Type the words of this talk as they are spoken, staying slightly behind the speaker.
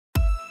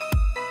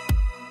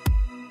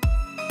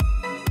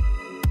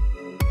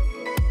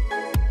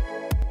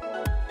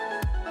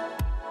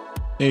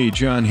Hey,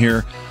 John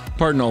here.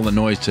 Pardon all the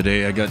noise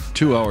today. I got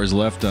 2 hours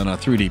left on a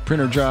 3D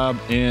printer job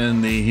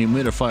and the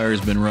humidifier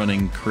has been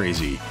running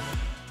crazy.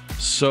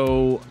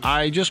 So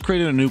I just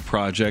created a new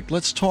project.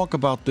 Let's talk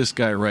about this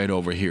guy right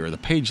over here, the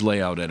page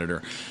layout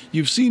editor.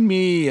 You've seen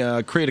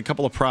me create a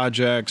couple of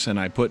projects and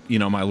I put,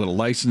 my little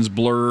license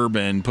blurb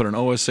and put an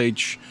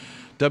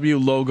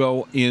OSHW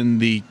logo in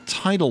the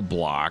title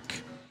block.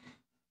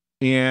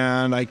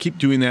 And I keep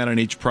doing that on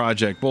each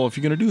project. Well, if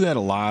you're going to do that a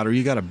lot or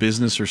you got a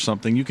business or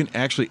something, you can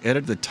actually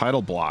edit the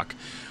title block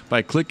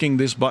by clicking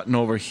this button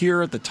over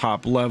here at the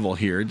top level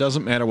here. It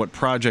doesn't matter what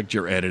project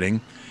you're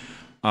editing.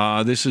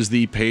 This is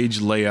the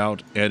page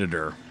layout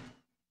editor.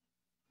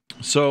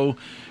 So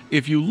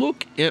if you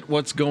look at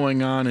what's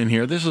going on in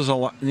here, this is a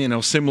lot,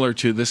 similar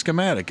to the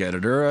schematic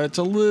editor. It's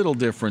a little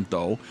different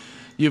though.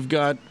 You've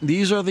got,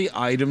 these are the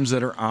items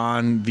that are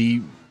on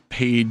the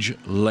page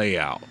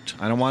layout.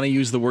 I don't want to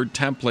use the word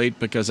template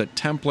because a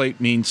template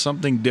means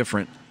something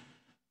different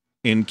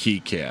in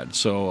KiCad.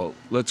 So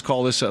let's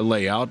call this a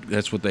layout.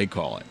 That's what they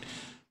call it.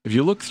 If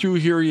you look through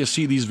here, you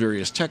see these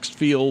various text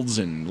fields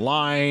and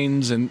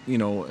lines and,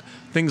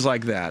 things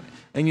like that.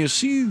 And you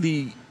see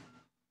the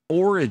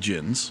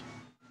origins,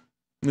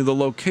 the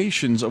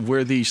locations of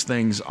where these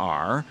things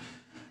are.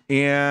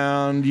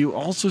 And you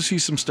also see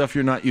some stuff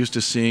you're not used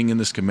to seeing in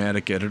the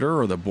schematic editor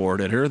or the board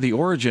editor. The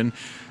origin,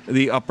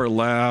 the upper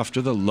left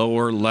or the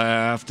lower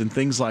left and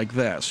things like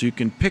that. So you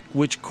can pick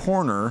which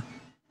corner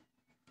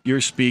you're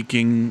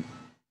speaking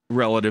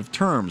relative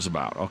terms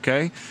about,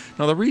 okay?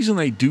 Now the reason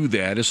they do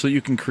that is so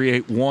you can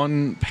create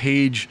one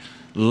page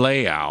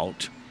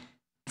layout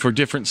for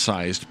different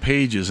sized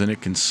pages and it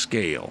can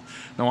scale.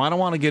 Now I don't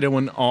want to get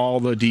into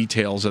all the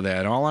details of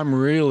that. All I'm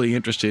really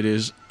interested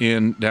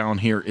in down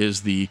here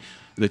is the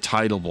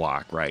title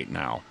block right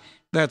now.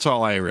 That's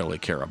all I really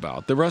care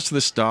about. The rest of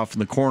the stuff,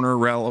 the corner,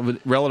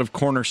 relative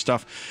corner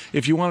stuff,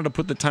 if you wanted to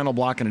put the title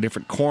block in a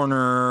different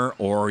corner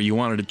or you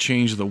wanted to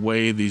change the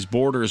way these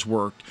borders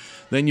worked,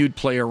 then you'd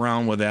play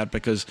around with that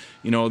because,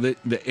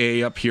 the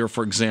A up here,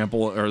 for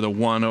example, or the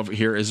 1 over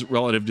here is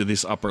relative to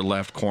this upper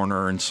left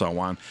corner and so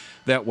on.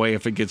 That way,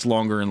 if it gets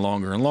longer and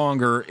longer and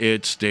longer,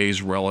 it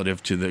stays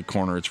relative to the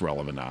corner it's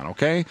relevant on,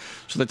 okay?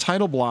 So the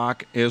title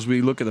block, as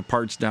we look at the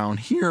parts down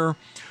here,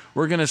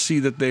 we're going to see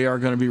that they are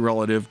going to be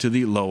relative to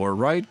the lower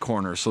right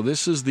corner. So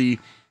this is the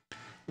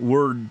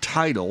word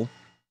title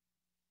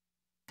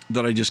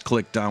that I just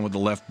clicked on with the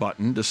left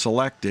button to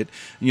select it.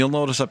 And you'll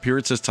notice up here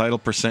it says title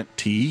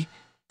 %T.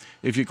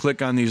 If you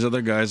click on these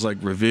other guys like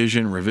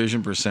revision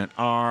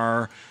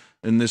 %R,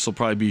 and this will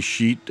probably be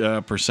sheet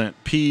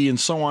 %P and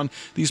so on,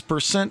 these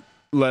percent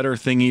letter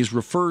thingies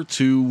refer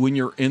to, when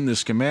you're in the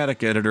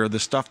schematic editor, the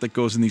stuff that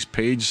goes in these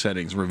page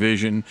settings,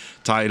 revision,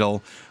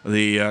 title,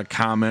 the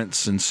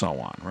comments, and so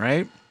on,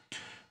 right?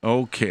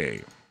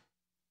 Okay.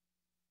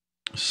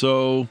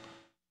 So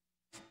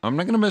I'm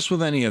not going to mess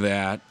with any of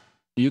that.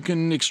 You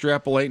can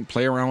extrapolate and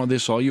play around with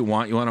this all you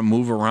want. You want to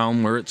move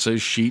around where it says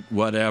sheet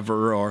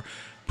whatever, or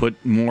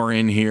put more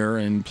in here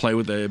and play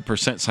with the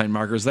 %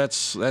 markers.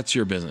 That's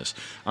your business.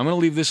 I'm going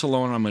to leave this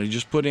alone. I'm going to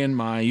just put in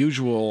my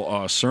usual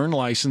CERN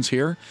license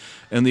here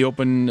and the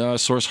open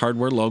source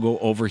hardware logo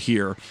over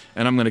here,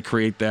 and I'm going to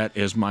create that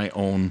as my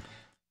own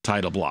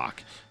title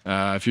block.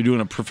 If you're doing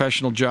a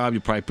professional job,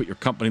 you probably put your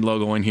company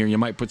logo in here. You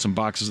might put some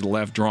boxes to the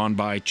left, drawn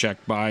by,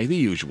 checked by, the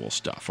usual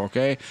stuff,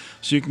 okay?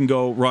 So you can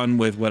go run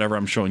with whatever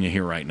I'm showing you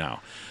here right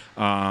now,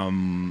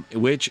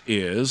 which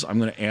is I'm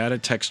going to add a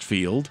text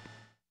field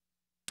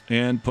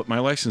and put my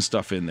license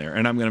stuff in there.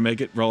 And I'm going to make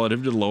it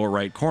relative to the lower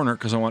right corner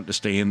because I want it to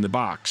stay in the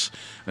box.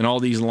 And all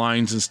these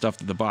lines and stuff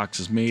that the box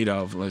is made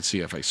of, let's see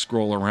if I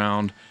scroll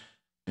around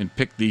and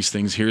pick these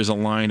things. Here's a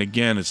line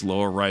again, it's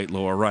lower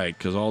right,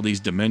 because all these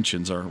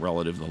dimensions are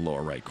relative to the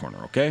lower right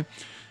corner, okay?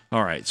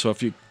 All right, so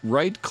if you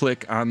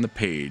right-click on the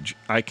page,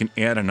 I can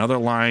add another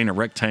line, a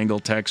rectangle,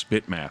 text,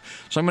 bitmap.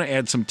 So I'm going to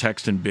add some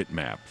text in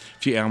bitmap.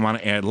 If you want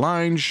to add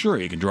lines, sure,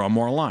 you can draw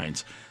more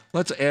lines.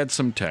 Let's add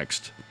some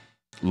text.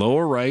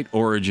 Lower right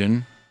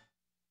origin.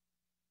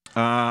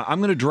 I'm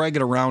going to drag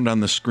it around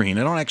on the screen.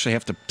 I don't actually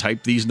have to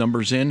type these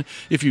numbers in.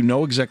 If you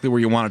know exactly where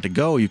you want it to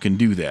go, you can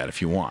do that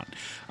if you want.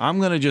 I'm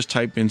going to just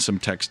type in some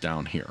text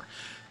down here.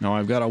 Now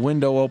I've got a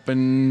window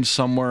open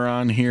somewhere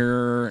on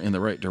here in the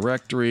right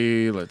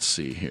directory. Let's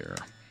see here.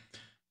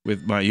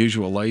 With my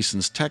usual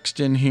licensed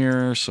text in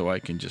here, so I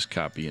can just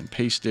copy and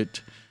paste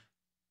it.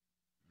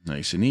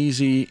 Nice and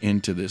easy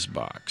into this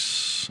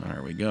box.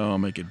 There we go. I'll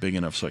make it big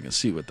enough so I can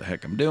see what the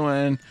heck I'm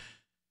doing.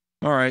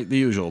 All right, the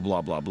usual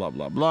blah, blah, blah,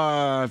 blah,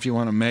 blah. If you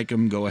want to make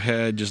them, go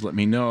ahead. Just let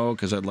me know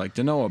because I'd like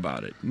to know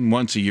about it. And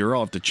once a year,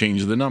 I'll have to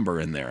change the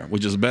number in there,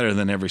 which is better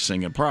than every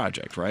single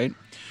project, right?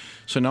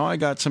 So now I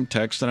got some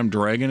text and I'm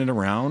dragging it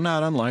around,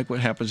 not unlike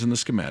what happens in the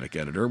schematic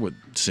editor with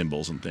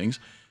symbols and things.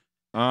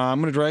 I'm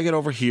going to drag it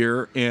over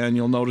here, and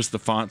you'll notice the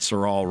fonts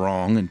are all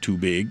wrong and too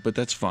big, but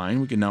that's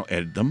fine. We can now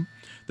edit them.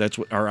 That's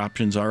what our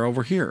options are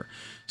over here.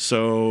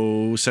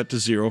 So set to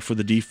 0 for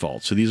the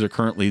default. So these are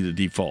currently the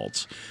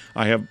defaults.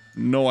 I have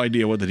no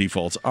idea what the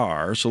defaults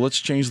are. So let's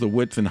change the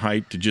width and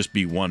height to just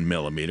be 1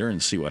 millimeter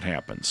and see what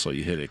happens. So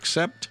you hit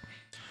accept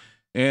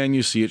and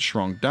you see it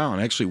shrunk down.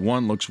 Actually,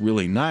 1 looks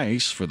really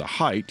nice for the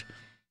height.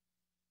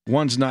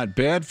 1's not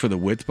bad for the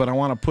width, but I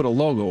want to put a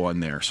logo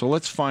on there. So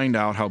let's find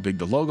out how big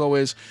the logo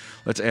is.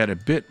 Let's add a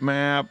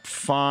bitmap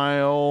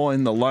file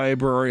in the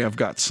library. I've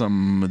got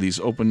some of these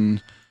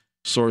open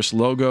source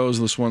logos.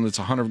 This one that's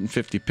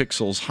 150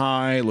 pixels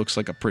high looks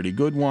like a pretty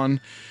good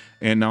one.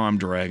 And now I'm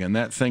dragging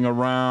that thing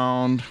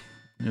around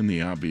in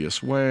the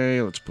obvious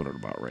way. Let's put it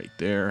about right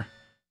there.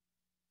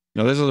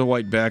 Now this is a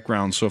white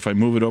background, so if I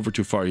move it over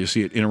too far, you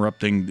see it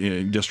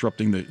interrupting,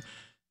 disrupting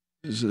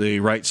the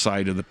right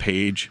side of the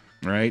page.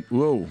 Right?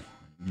 Whoa.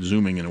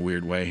 Zooming in a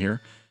weird way here.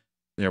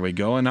 There we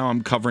go. And now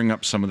I'm covering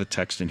up some of the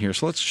text in here.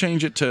 So let's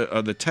change it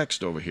to the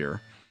text over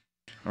here.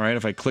 All right.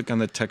 If I click on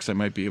the text, I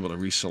might be able to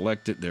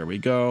reselect it. There we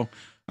go.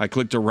 I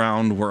clicked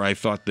around where I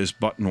thought this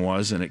button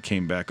was, and it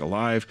came back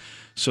alive.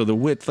 So the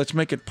width, let's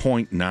make it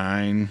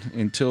 0.9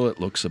 until it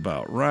looks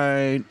about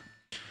right.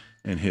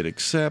 And hit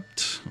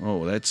accept.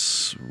 Oh,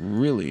 that's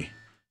really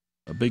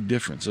a big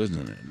difference,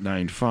 isn't it?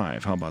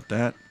 9.5. How about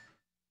that?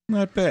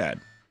 Not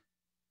bad.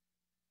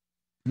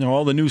 Now,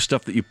 all the new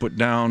stuff that you put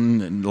down,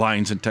 and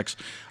lines and text,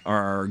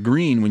 are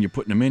green when you're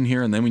putting them in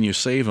here, and then when you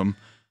save them,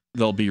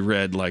 they'll be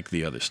red like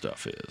the other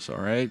stuff is,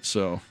 all right?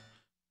 So,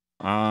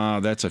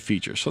 that's a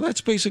feature. So that's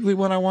basically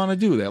what I want to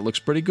do. That looks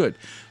pretty good.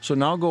 So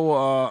now go,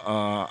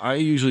 I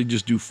usually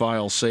just do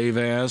File Save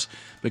As,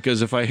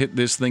 because if I hit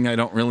this thing, I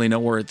don't really know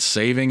where it's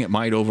saving. It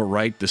might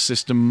overwrite the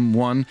system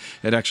one.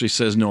 It actually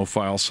says no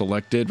file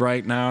selected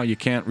right now. You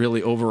can't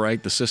really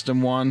overwrite the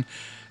system one.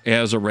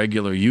 As a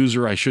regular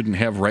user, I shouldn't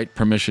have write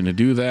permission to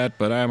do that,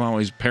 but I'm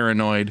always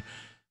paranoid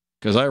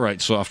because I write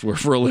software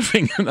for a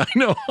living and I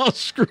know how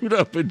screwed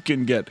up it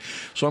can get.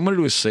 So I'm going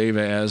to do a save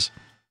as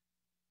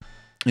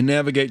and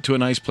navigate to a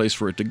nice place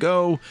for it to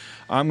go.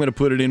 I'm going to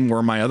put it in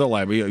where my other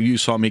library, you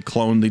saw me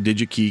clone the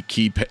DigiKey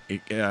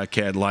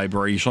KiCad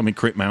library. You saw me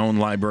create my own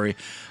library.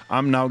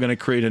 I'm now going to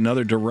create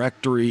another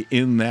directory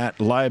in that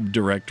lib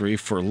directory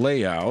for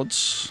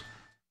layouts,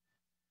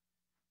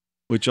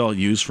 which I'll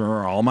use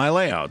for all my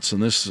layouts.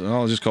 And this,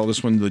 I'll just call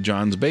this one the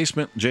John's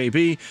Basement,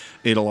 JB.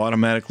 It'll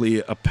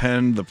automatically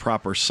append the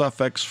proper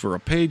suffix for a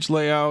page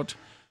layout,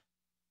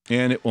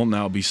 and it will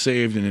now be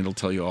saved, and it'll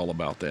tell you all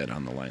about that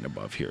on the line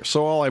above here.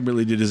 So all I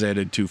really did is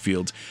added 2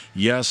 fields.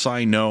 Yes,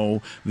 I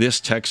know this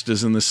text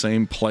is in the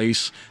same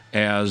place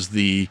as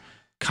the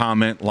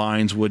comment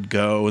lines would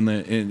go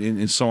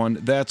and so on.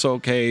 That's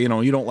okay. You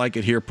know, you don't like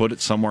it here, put it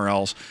somewhere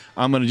else.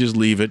 I'm going to just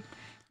leave it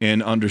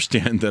and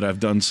understand that I've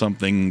done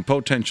something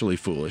potentially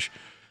foolish.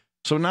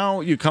 So now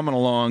you're coming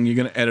along, you're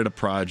going to edit a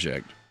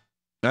project.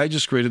 I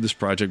just created this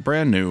project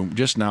brand new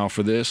just now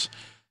for this.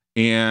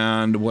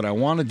 And what I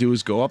want to do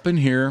is go up in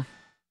here,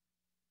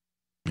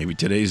 maybe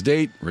today's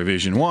date,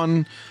 revision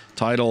 1,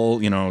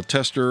 title, you know,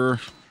 tester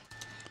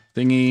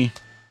thingy.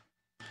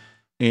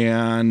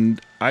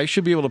 And I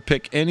should be able to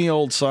pick any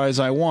old size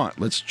I want.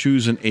 Let's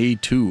choose an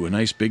A2, a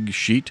nice big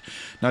sheet.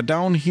 Now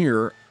down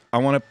here, I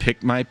want to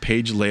pick my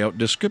page layout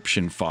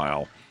description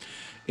file.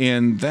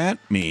 And that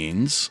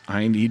means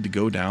I need to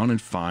go down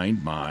and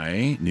find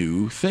my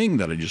new thing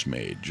that I just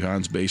made.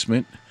 John's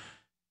Basement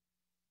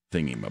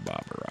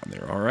thingy-mabobber on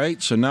there. All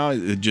right, so now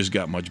it just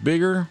got much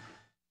bigger.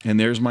 And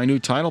there's my new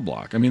title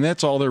block. I mean,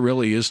 that's all there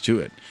really is to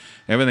it.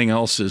 Everything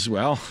else is,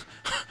 well,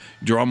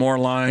 draw more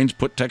lines,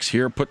 put text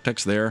here, put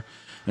text there.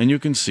 And you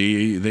can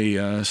see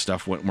the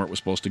stuff went where it was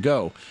supposed to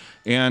go.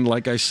 And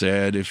like I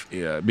said, if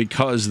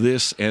because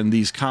this and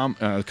these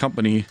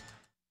company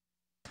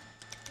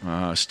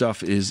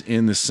stuff is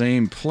in the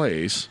same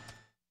place,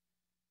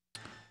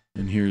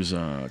 and here's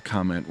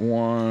comment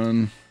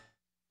 1,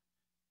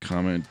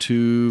 comment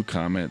 2,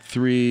 comment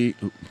 3.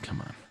 Ooh,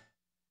 come on.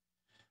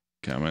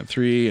 Comment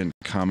 3 and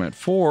comment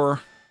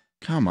 4.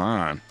 Come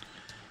on.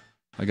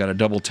 I got a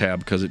double tab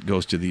because it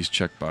goes to these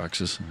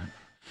checkboxes.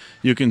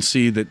 You can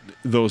see that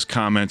those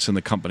comments in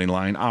the company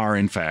line are,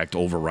 in fact,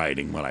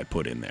 overriding what I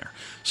put in there.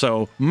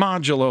 So,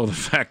 modulo the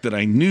fact that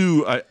I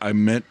knew I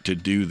meant to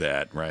do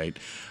that, right?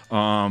 You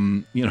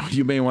know,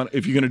 you may want,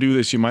 if you're going to do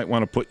this, you might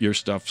want to put your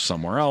stuff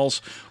somewhere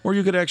else, or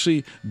you could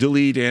actually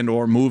delete and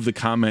or move the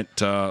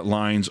comment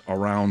lines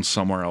around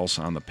somewhere else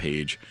on the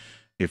page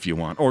if you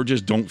want, or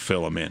just don't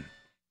fill them in,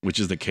 which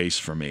is the case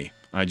for me.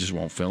 I just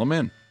won't fill them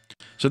in.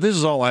 So this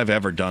is all I've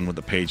ever done with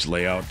the page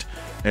layout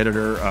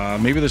editor.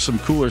 Maybe there's some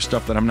cooler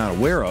stuff that I'm not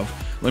aware of.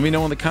 Let me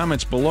know in the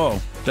comments below.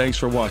 Thanks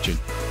for watching.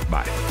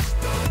 Bye.